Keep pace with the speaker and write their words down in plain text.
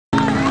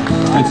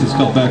Takes us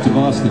called Back to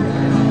Boston.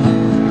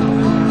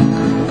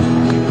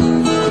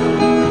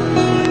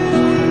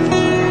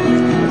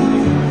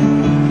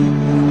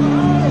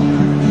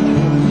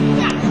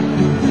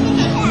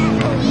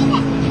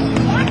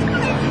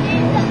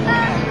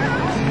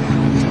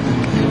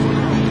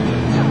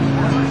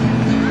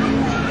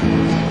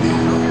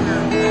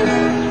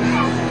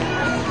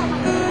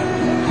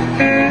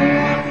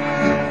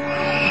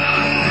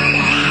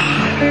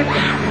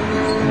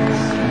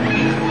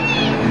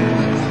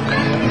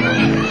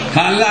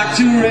 I like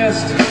to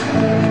rest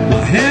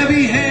my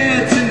heavy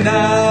head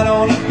tonight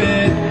on a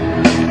bed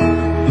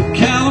of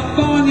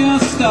California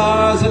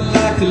stars. I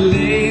like to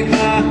lay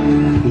my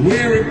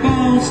weary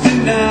bones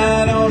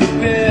tonight on a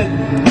bed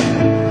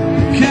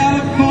of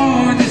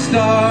California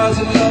stars.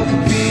 I love to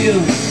feel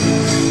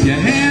your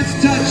hands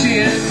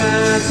touching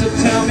mine, so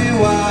tell me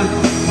why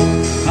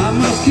I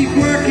must keep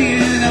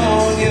working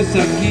on. Yes,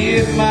 I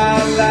give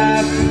my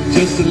life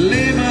just to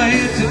lay my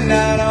head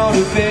tonight on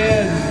a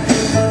bed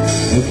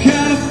of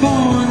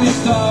California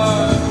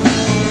stars.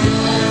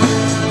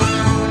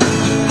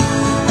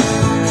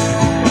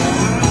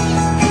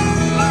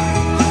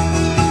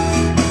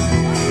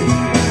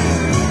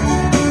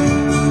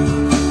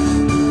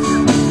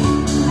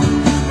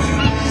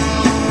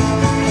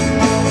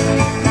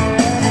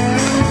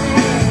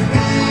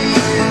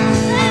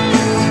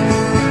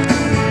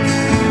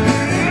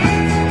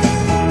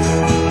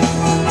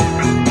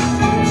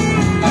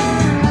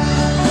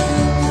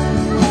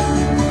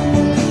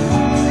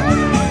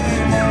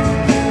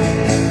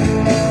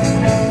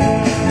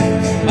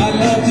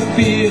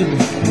 Feel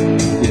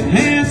your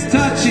hands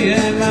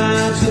touching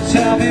mine, so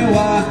tell me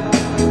why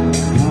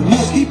I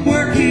must keep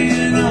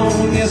working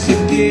on. Yes,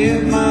 I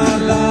give my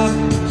life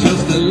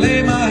just to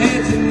lay my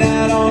head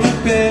tonight on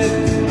a bed.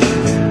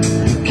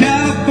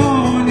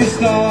 California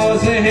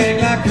stars, they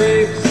hang like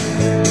grapes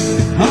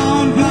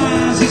on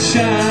vines that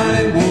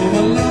shine and warm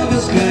a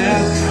lover's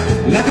glass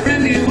like a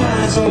friendly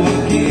wine. So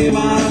I give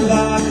my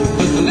life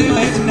just to lay my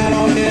head tonight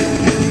on a bed.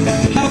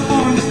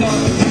 California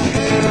stars.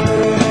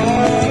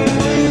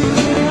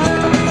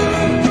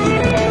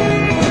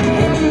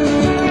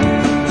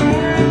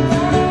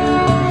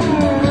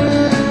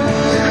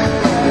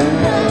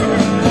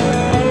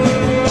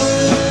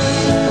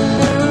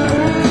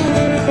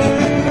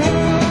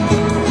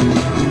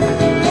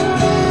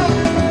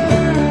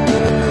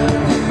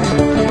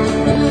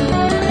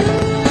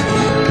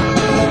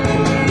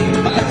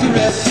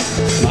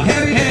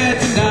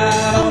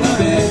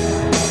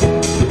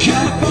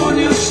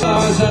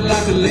 I'd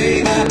like to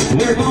lay my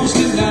weary bones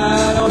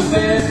tonight on the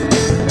bed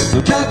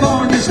of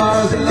California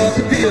stars. I love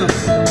to feel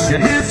your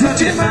hands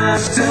touching mine,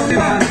 so tell me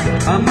why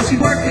I must keep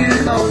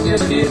working on.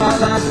 Yes, I give my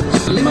life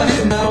just to lay my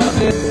head tonight on the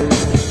bed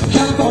of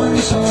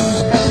California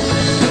stars.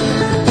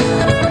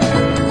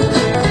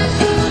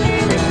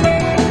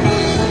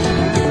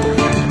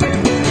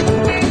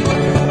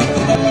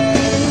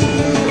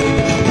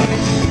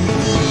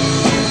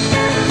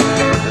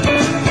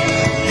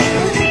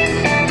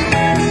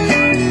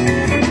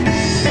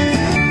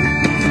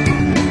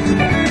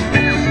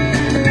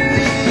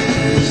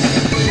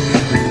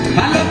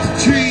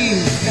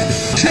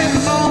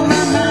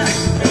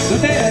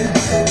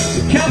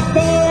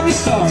 California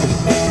stars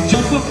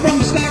jump up from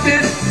the stock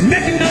bed,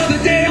 make another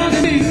day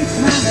underneath.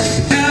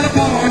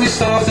 California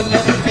stars, I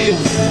love to feel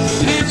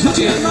hands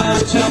touching mine.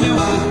 Tell me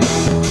why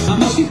I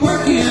must keep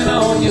working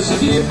on. Yes, I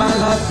give my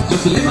life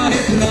just to lay my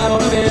head tonight on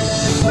the bed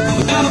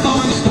of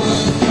California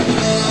stars.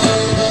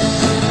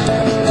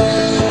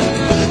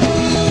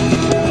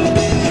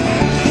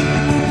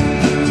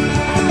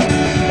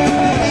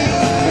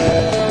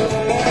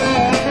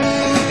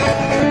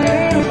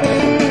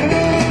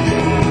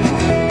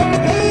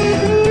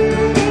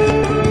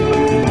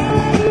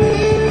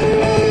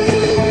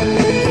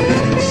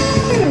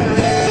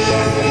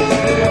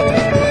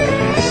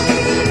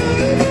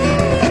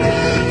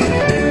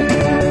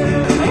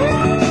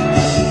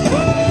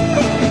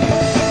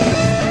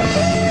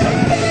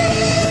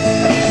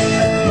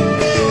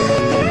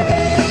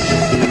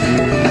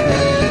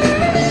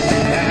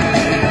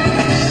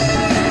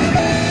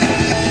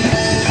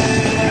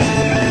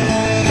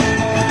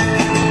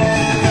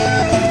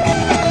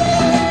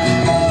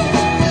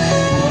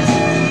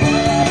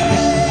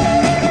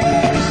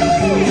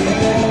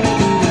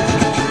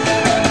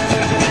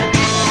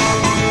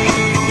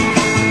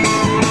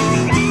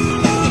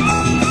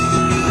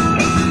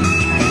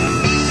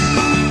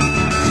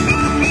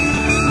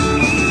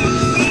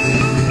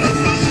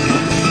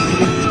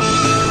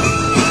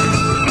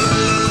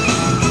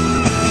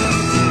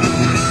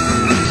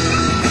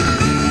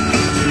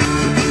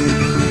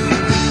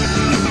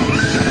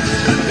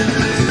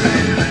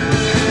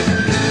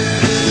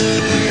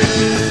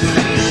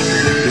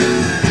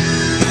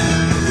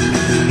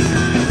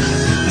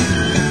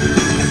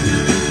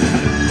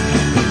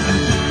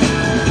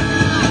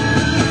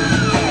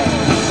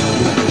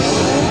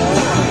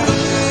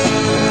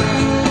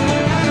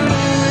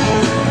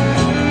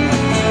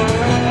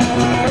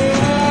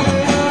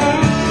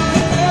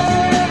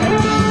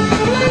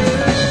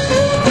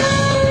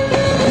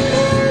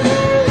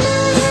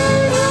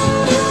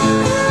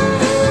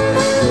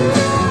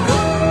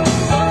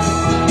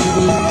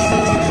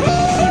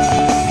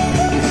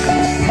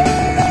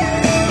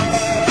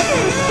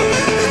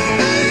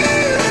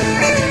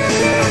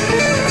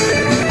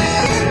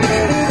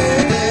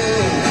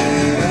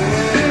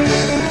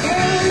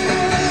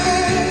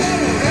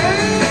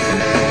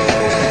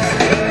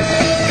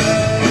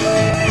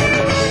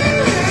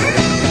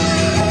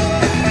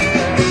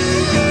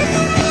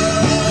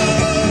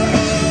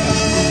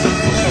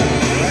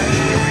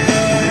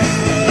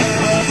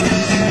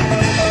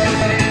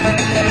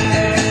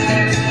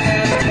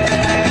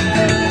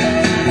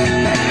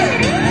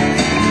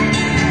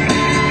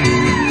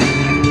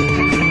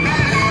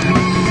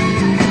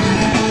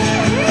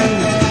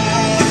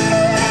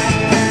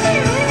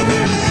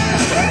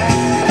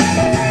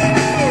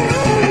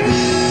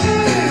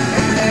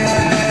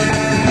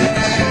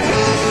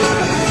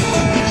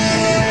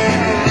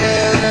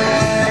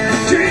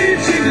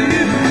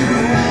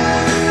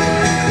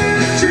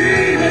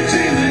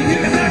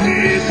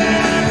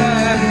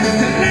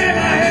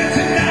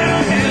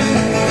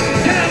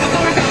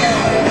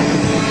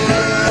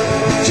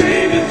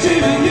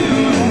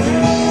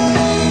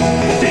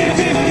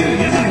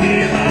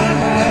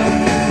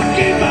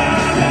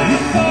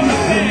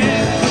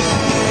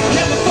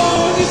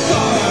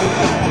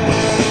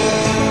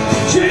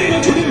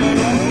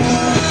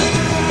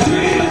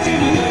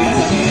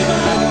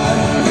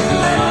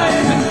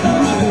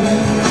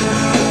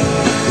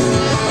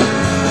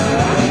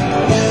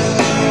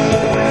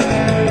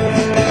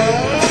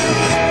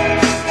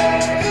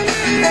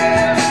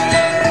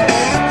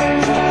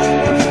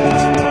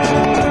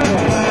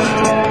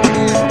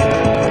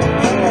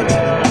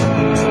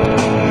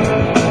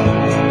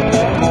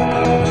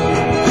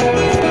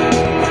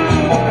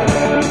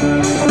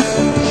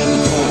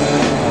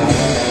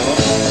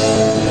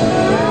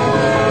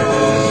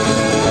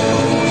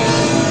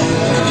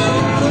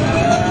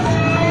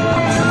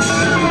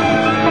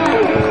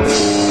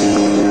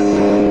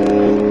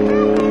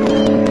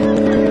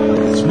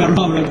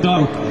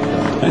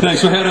 Hey,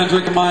 thanks for having on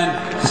Drinking Mine.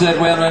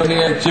 Zed Whalen right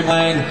here, Jim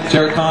Lane,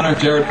 Jared Connor,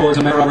 Jared Forbes,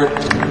 and Matt Robert.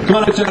 Come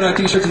on up and check out our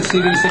t-shirts and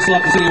CDs. Thanks a lot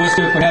to the City of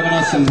Worcester for having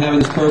us and having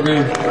this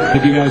program.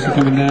 Thank you guys for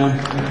coming down.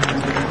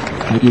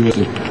 Thank you,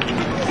 Worcester.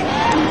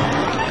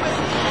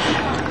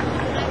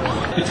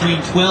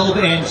 Between 12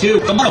 and 2.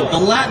 Tomorrow, the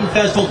Latin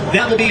Festival,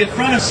 that will be in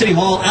front of City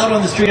Hall, out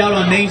on the street, out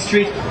on Main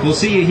Street. We'll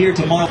see you here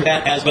tomorrow for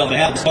that as well. To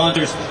have the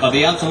sponsors of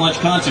the Out to Lunch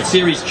Concert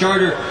Series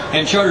Charter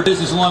and Charter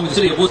Business, along with the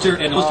City of Worcester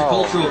and the Worcester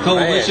Cultural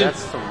Coalition.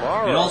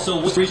 And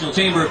also Worcester Regional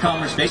Chamber of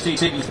Commerce, Bay State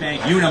Savings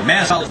Bank, UNO,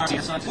 Mass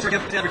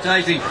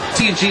Advertising,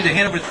 TNG, the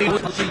Hanover Theater,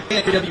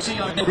 WC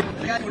on the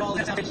guy doing all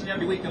that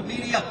every week of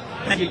media.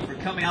 Thank you for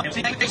coming out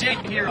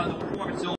and here on the Performance Zone.